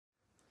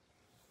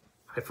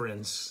Hi,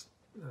 friends.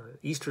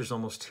 Easter is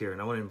almost here,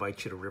 and I want to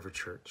invite you to River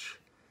Church.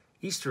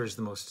 Easter is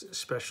the most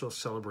special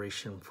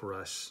celebration for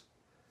us.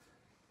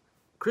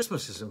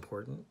 Christmas is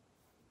important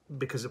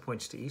because it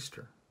points to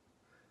Easter.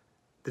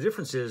 The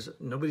difference is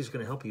nobody's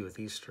going to help you with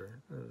Easter.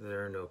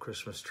 There are no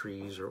Christmas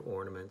trees or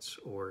ornaments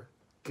or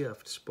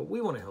gifts, but we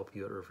want to help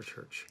you at River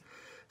Church.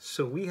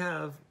 So we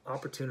have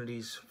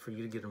opportunities for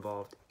you to get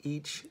involved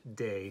each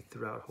day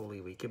throughout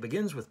Holy Week. It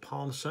begins with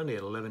Palm Sunday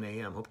at 11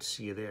 a.m. Hope to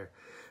see you there.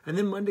 And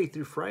then Monday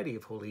through Friday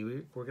of Holy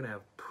Week, we're going to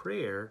have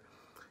prayer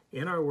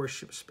in our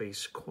worship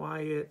space,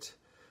 quiet,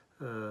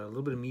 a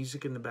little bit of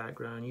music in the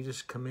background. You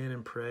just come in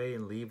and pray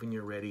and leave when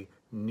you're ready.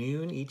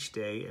 Noon each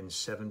day and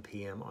 7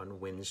 p.m.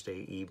 on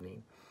Wednesday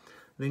evening.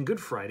 Then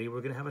Good Friday,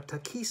 we're going to have a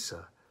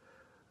taquiza,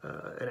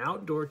 an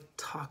outdoor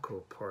taco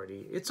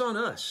party. It's on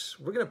us.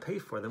 We're going to pay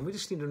for them. We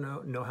just need to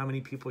know how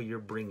many people you're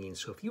bringing.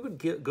 So if you would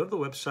go to the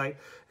website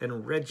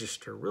and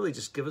register, really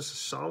just give us a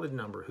solid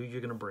number who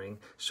you're going to bring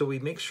so we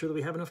make sure that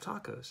we have enough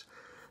tacos.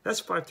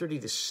 That's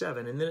 5:30 to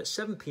 7. And then at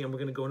 7 p.m., we're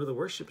going to go into the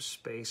worship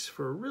space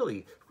for a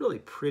really, really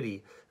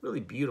pretty, really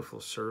beautiful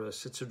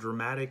service. It's a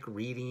dramatic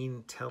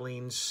reading,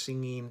 telling,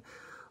 singing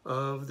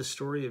of the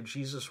story of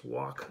Jesus'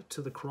 walk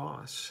to the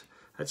cross.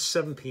 That's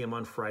 7 p.m.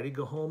 on Friday.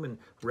 Go home and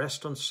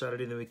rest on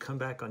Saturday. Then we come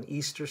back on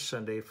Easter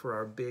Sunday for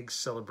our big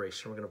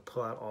celebration. We're going to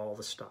pull out all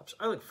the stops.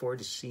 I look forward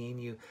to seeing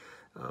you,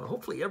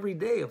 hopefully every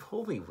day of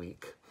Holy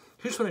Week.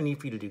 Here's what I need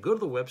for you to do. Go to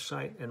the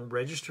website and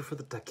register for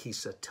the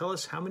taquiza. Tell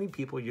us how many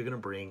people you're going to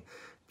bring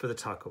for the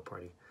taco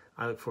party.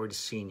 I look forward to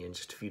seeing you in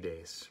just a few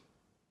days.